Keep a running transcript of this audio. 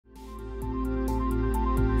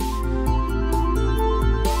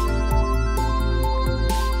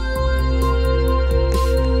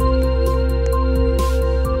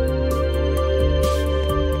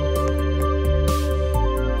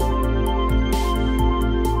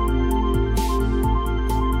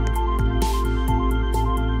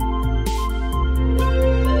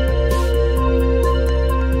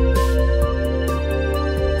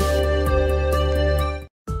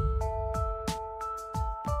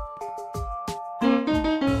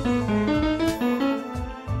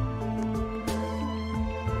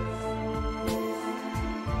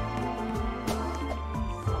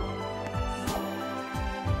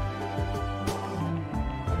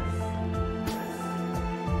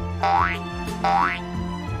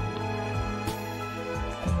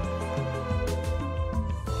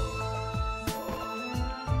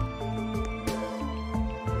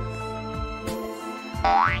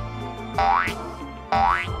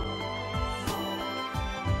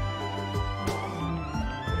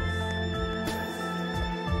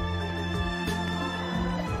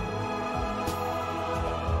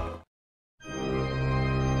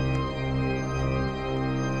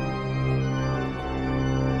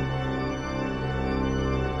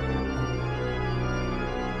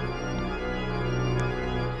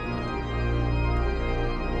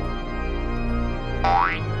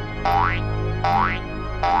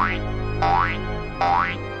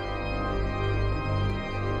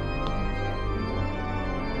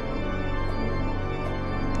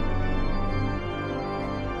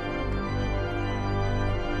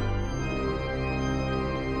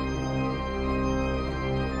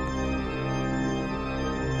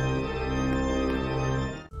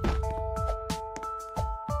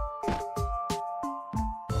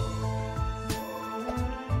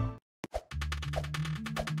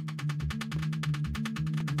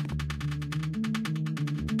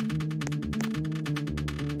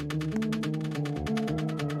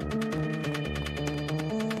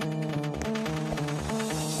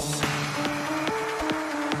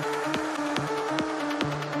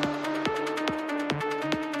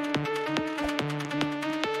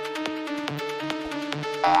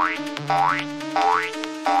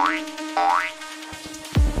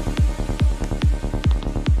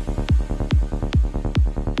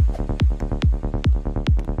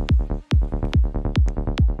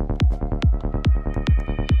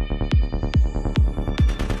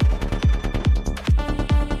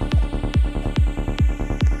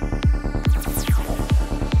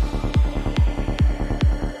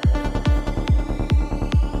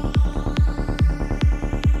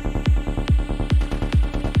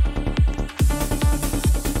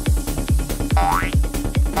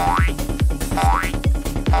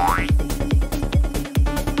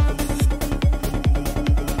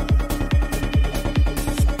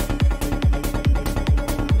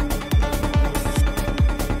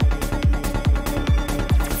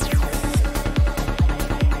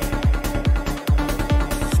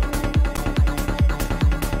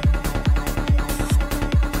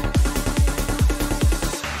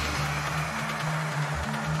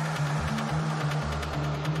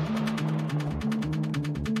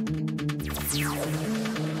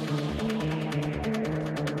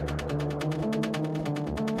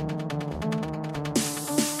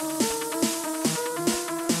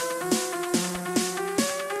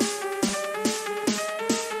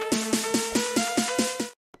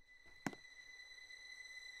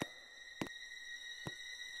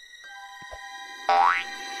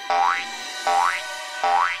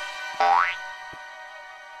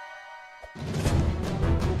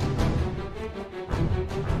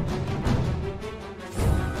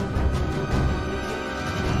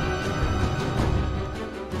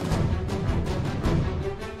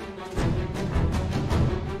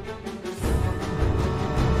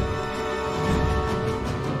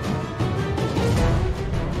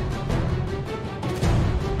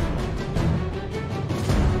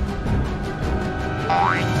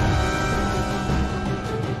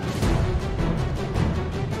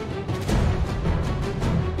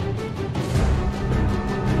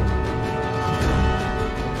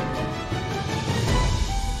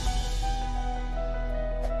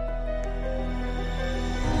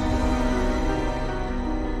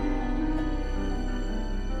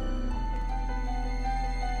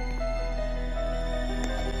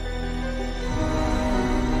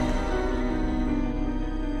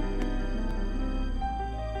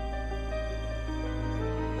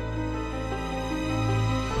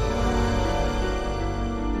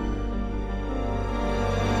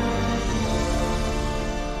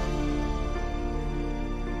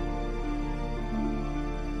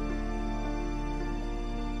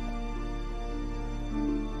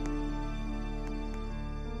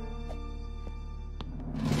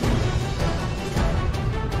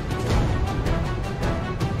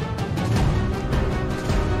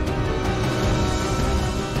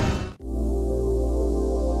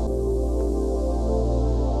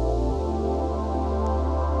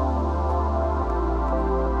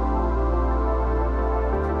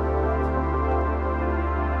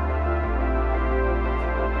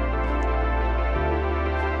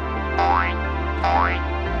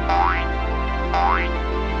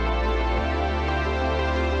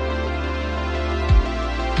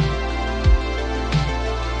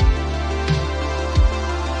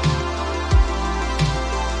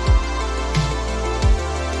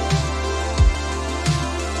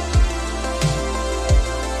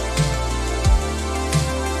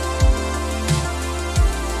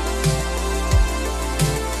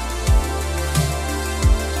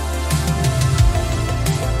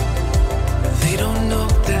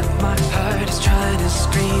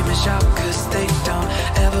shout, cause they don't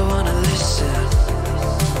ever wanna listen.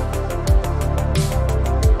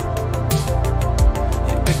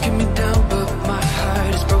 You're breaking me down, but my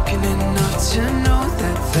heart is broken enough to know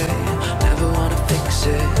that they never wanna fix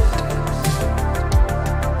it.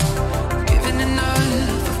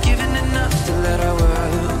 I've given enough to let our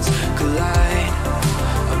worlds collide.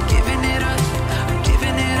 I'm giving it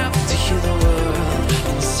up to heal the world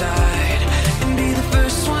inside and be the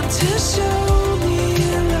first one to show me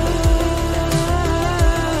love,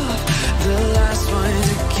 the last one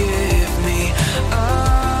to give me up.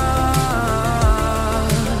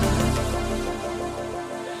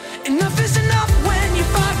 Enough is enough when you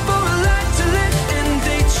fight for a life to live and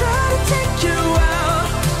they try to take you out.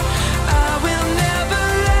 I will never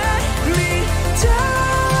let me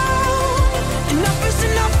down. Enough is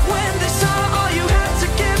enough when they saw all you had to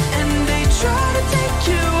give and they try to take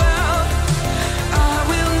you out. I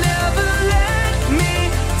will never let me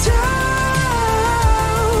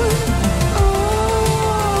down.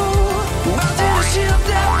 Oh, I'll take a shield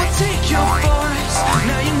that will take your force.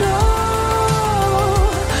 Now you know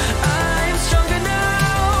I am stronger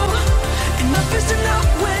now. Enough is enough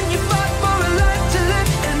when you fight for a life to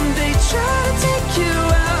live and they try to take you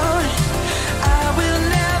out. I will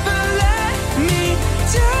never let me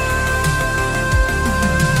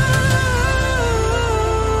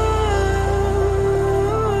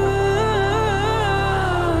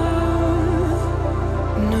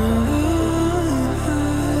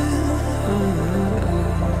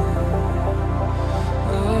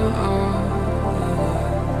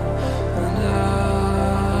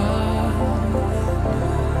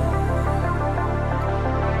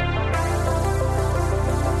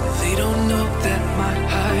They don't know that my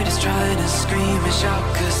heart is trying to scream and shout,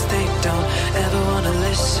 cause they don't ever wanna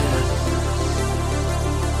listen.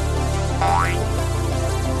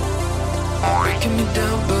 Breaking me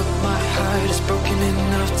down, but my heart is broken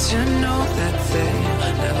enough to know that they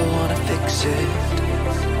never wanna fix it.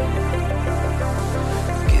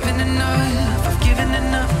 I've given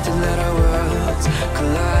enough to let